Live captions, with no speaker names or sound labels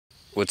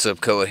What's up,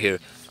 Koaw here.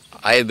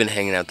 I have been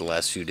hanging out the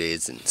last few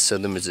days in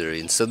southern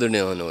Missouri and southern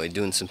Illinois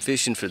doing some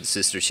fishing for the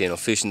sister channel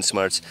Fishing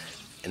Smarts,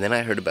 and then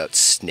I heard about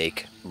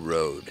Snake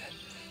Road,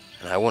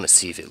 and I want to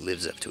see if it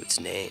lives up to its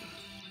name.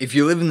 If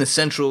you live in the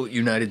central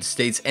United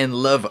States and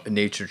love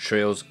nature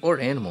trails or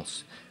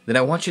animals, then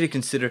I want you to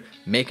consider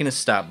making a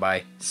stop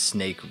by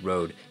Snake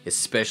Road,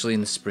 especially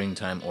in the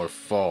springtime or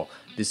fall.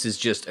 This is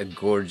just a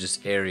gorgeous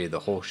area, the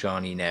whole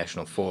Shawnee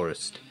National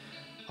Forest.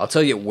 I'll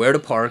tell you where to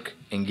park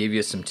and give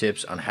you some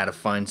tips on how to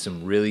find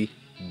some really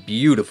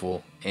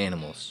beautiful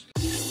animals.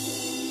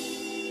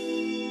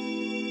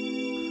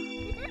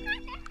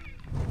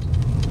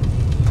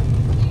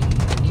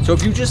 So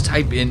if you just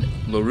type in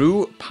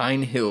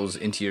Larue-Pine Hills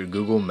into your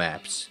Google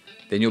Maps,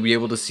 then you'll be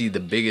able to see the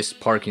biggest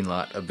parking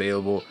lot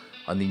available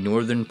on the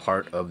northern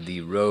part of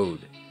the road.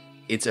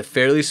 It's a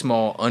fairly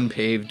small,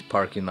 unpaved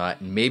parking lot,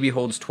 and maybe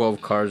holds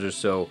 12 cars or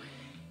so.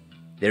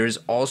 There is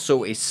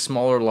also a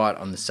smaller lot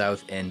on the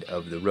south end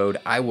of the road.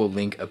 I will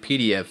link a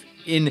PDF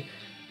in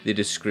the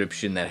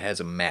description that has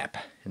a map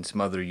and some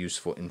other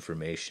useful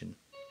information.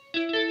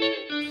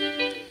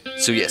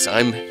 So yes,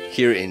 I'm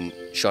here in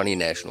Shawnee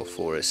National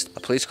Forest,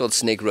 a place called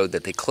Snake Road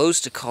that they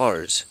closed to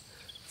cars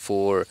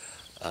for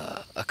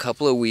a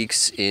couple of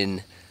weeks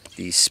in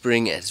the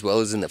spring as well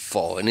as in the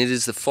fall. And it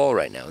is the fall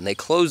right now. And they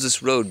closed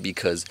this road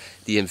because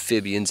the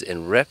amphibians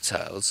and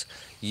reptiles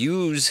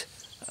use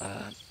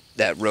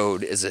that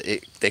road as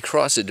they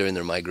cross it during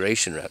their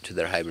migration route to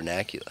their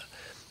hibernacula.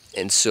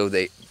 And so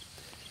these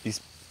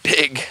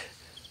big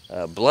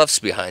bluffs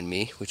behind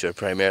me, which are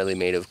primarily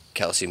made of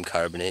calcium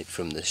carbonate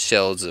from the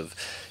shells of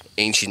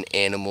ancient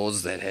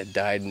animals that had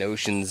died in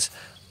oceans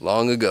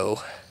long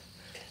ago.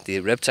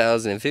 The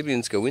reptiles and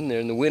amphibians go in there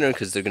in the winter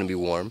because they're going to be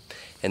warm,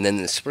 and then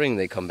in the spring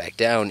they come back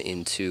down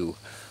into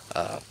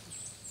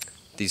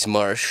these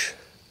marsh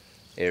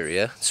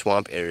area,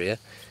 swamp area,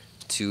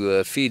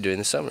 to feed during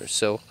the summer.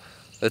 So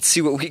let's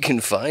see what we can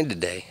find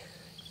today.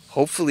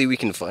 Hopefully we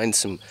can find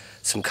some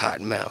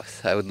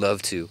cottonmouth. I would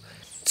love to.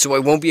 So I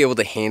won't be able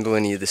to handle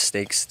any of the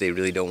snakes. They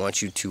really don't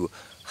want you to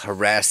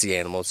harass the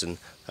animals, and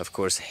of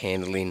course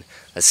handling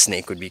a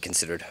snake would be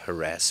considered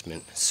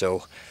harassment.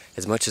 So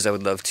as much as I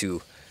would love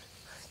to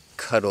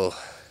cuddle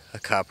a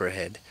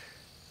copperhead,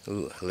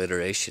 ooh,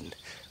 alliteration,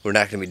 we're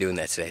not going to be doing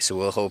that today. So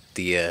we'll hope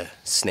the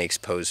snakes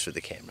pose for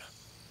the camera.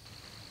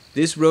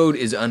 This road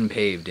is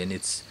unpaved, and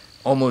it's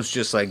almost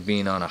just like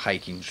being on a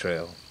hiking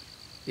trail.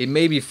 It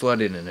may be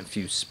flooded in a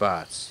few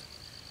spots.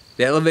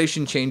 The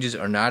elevation changes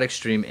are not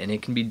extreme, and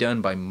it can be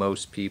done by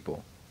most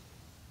people.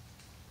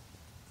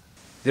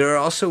 There are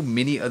also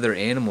many other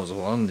animals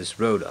along this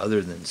road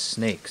other than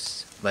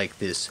snakes, like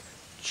this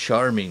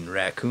charming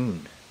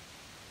raccoon.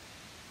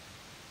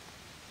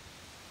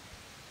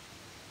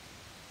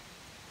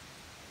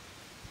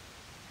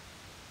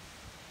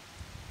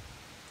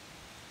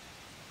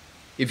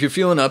 If you're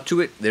feeling up to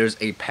it, there's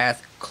a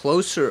path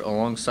closer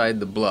alongside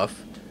the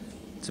bluff.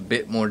 It's a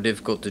bit more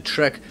difficult to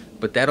trek,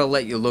 but that'll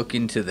let you look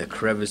into the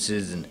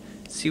crevices and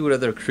see what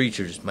other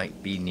creatures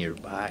might be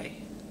nearby.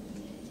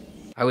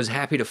 I was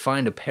happy to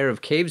find a pair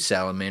of cave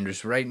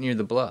salamanders right near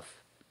the bluff.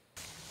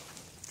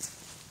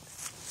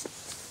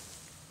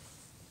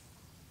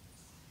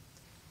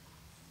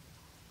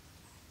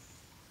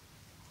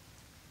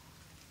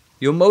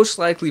 You'll most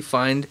likely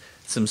find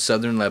some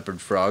southern leopard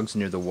frogs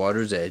near the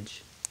water's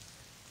edge.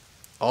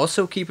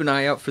 Also keep an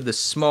eye out for the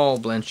small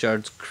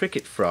Blanchard's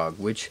cricket frog,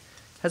 which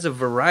has a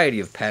variety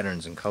of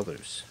patterns and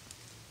colors.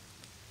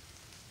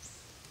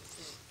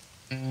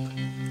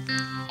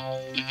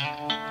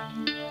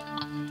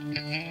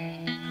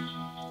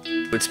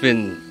 It's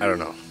been, I don't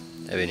know,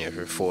 I've been here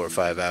for 4 or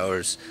 5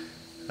 hours.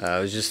 I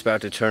was just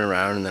about to turn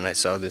around, and then I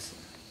saw this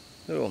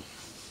little,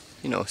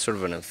 sort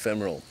of an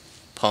ephemeral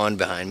pond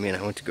behind me, and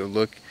I went to go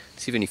look,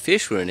 see if any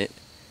fish were in it,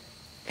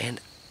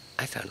 and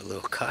I found a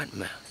little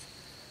cottonmouth.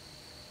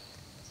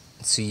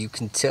 So you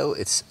can tell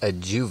it's a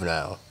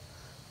juvenile,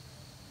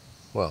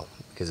 well,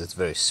 because it's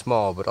very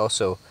small, but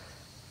also,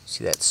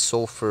 see that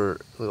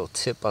sulfur little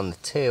tip on the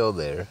tail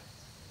there.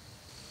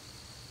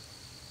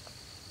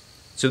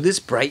 So this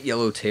bright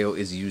yellow tail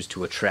is used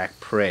to attract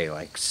prey,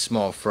 like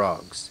small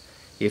frogs.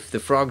 If the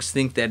frogs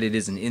think that it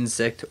is an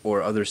insect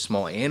or other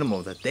small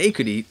animal that they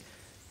could eat,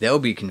 they'll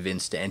be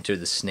convinced to enter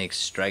the snake's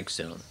strike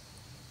zone.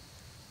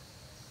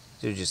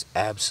 They're just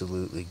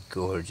absolutely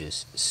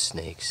gorgeous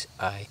snakes.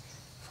 I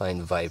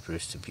find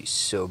vipers to be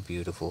so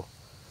beautiful.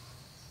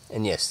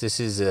 And yes, this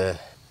is a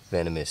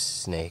venomous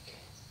snake.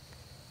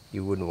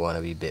 You wouldn't want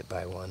to be bit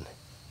by one.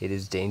 It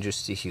is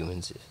dangerous to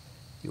humans if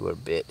you are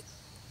bit.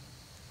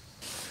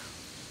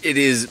 It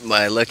is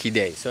my lucky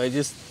day. So I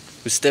just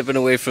was stepping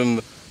away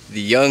from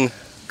the young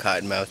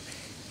cottonmouth,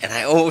 and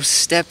I almost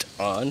stepped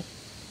on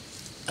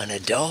an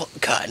adult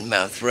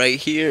cottonmouth right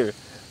here.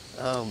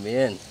 Oh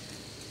man,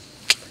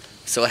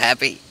 so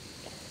happy.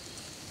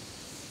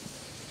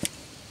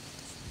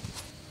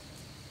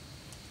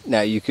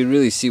 Now you could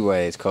really see why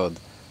it's called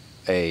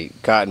a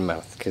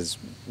cottonmouth, because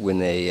when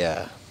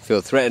they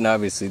feel threatened,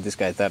 obviously this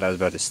guy thought I was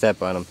about to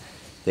step on him,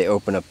 they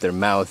open up their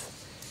mouth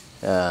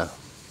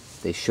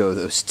they show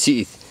those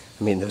teeth.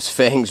 I mean, those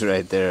fangs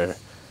right there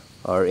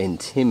are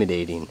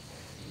intimidating.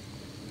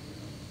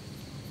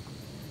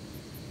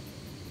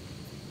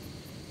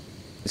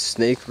 The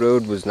snake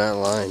road was not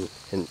lined,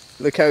 and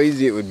look how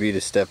easy it would be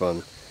to step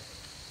on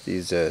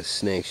these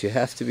snakes. You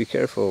have to be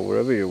careful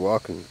wherever you're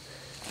walking.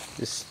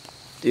 This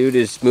dude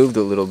has moved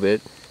a little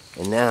bit,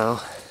 and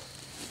now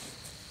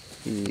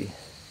he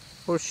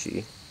or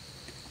she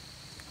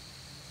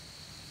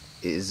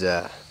is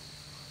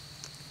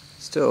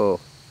still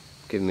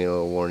giving me a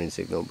little warning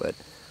signal, but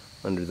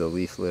under the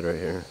leaf litter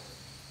here.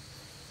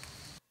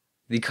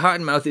 The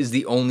cottonmouth is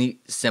the only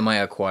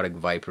semi-aquatic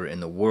viper in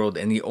the world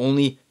and the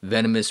only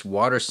venomous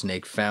water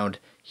snake found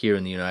here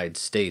in the United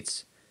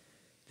States.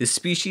 This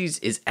species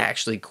is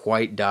actually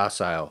quite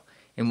docile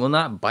and will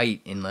not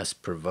bite unless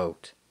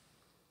provoked.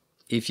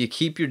 If you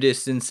keep your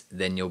distance,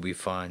 then you'll be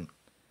fine.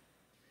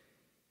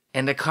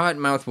 And a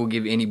cottonmouth will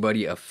give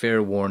anybody a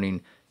fair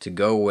warning to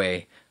go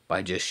away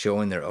by just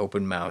showing their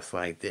open mouth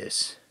like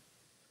this.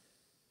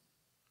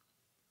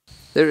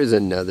 There is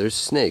another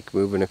snake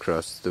moving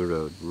across the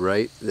road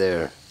right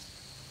there.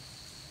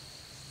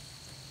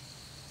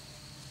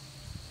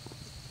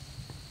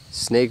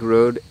 Snake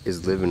Road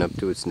is living up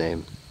to its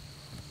name.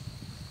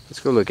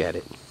 Let's go look at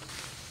it.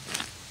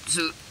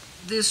 So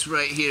this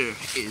right here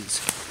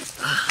is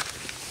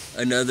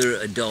another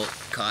adult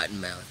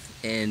cottonmouth,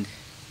 and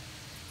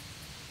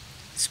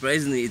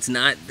surprisingly it's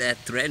not that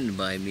threatened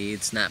by me.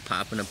 It's not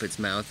popping up its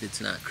mouth,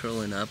 it's not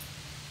curling up.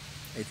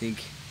 I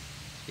think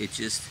it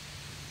just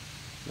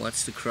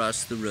wants to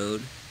cross the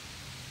road.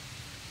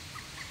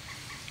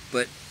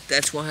 But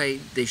that's why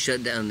they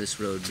shut down this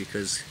road,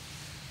 because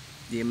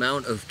the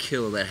amount of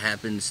kill that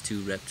happens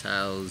to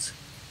reptiles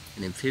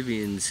and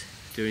amphibians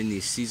during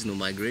these seasonal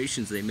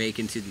migrations they make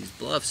into these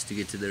bluffs to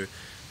get to their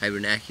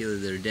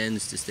hibernacula, their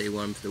dens to stay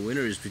warm for the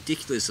winter, is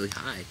ridiculously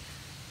high.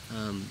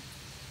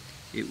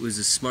 It was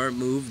a smart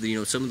move. You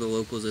know, some of the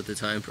locals at the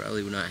time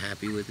probably were not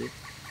happy with it,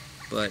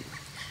 but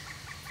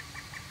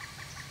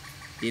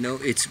you know,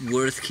 it's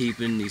worth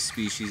keeping these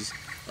species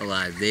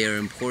alive. They are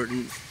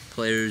important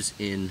players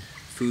in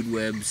food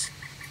webs.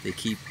 They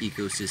keep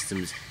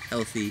ecosystems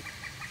healthy.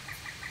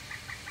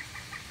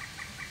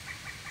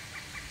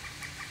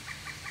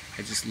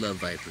 I just love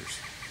vipers.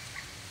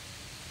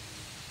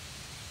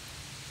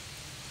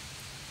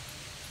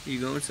 Are you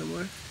going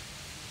somewhere?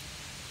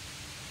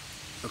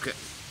 Okay,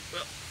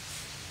 well,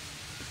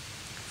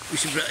 we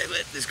should probably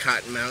let this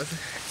cottonmouth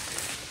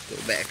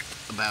go back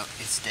about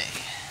its day.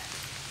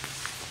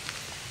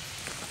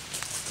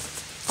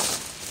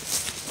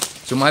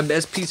 So my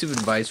best piece of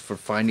advice for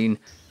finding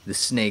the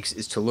snakes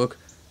is to look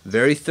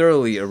very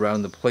thoroughly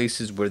around the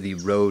places where the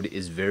road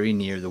is very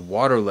near the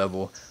water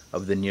level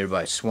of the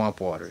nearby swamp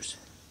waters.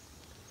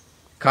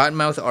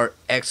 Cottonmouth are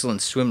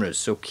excellent swimmers,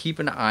 so keep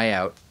an eye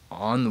out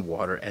on the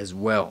water as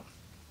well.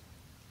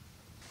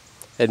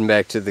 Heading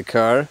back to the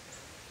car.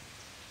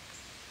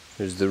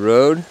 There's the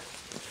road.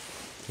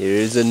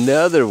 Here's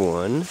another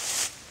one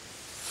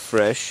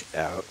fresh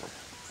out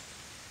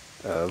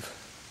of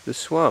the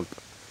swamp.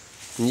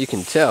 And you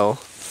can tell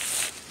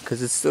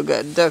because it's still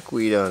got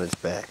duckweed on its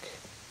back.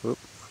 Whoop.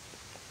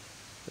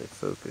 They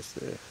focus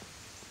there.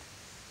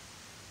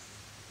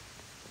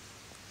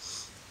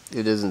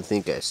 It doesn't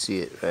think I see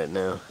it right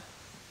now.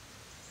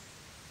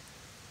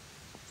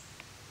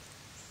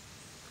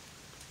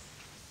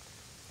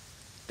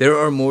 There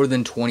are more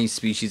than 20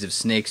 species of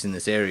snakes in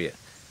this area,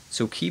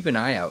 so keep an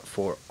eye out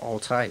for all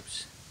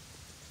types.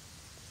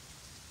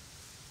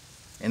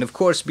 And of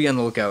course, be on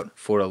the lookout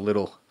for a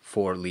little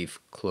four-leaf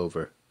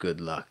clover. Good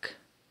luck.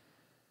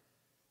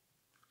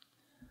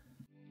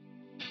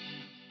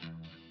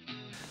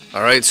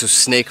 Alright, so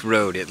Snake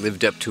Road, it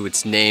lived up to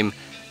its name.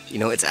 You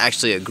know, it's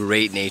actually a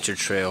great nature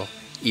trail.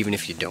 Even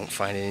if you don't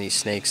find any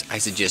snakes, I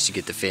suggest you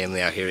get the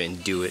family out here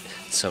and do it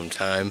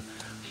sometime.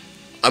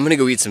 I'm gonna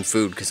go eat some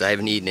food because I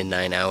haven't eaten in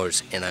 9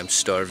 hours and I'm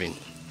starving.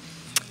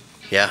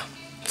 Yeah,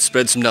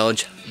 spread some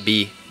knowledge,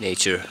 be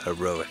nature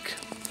heroic.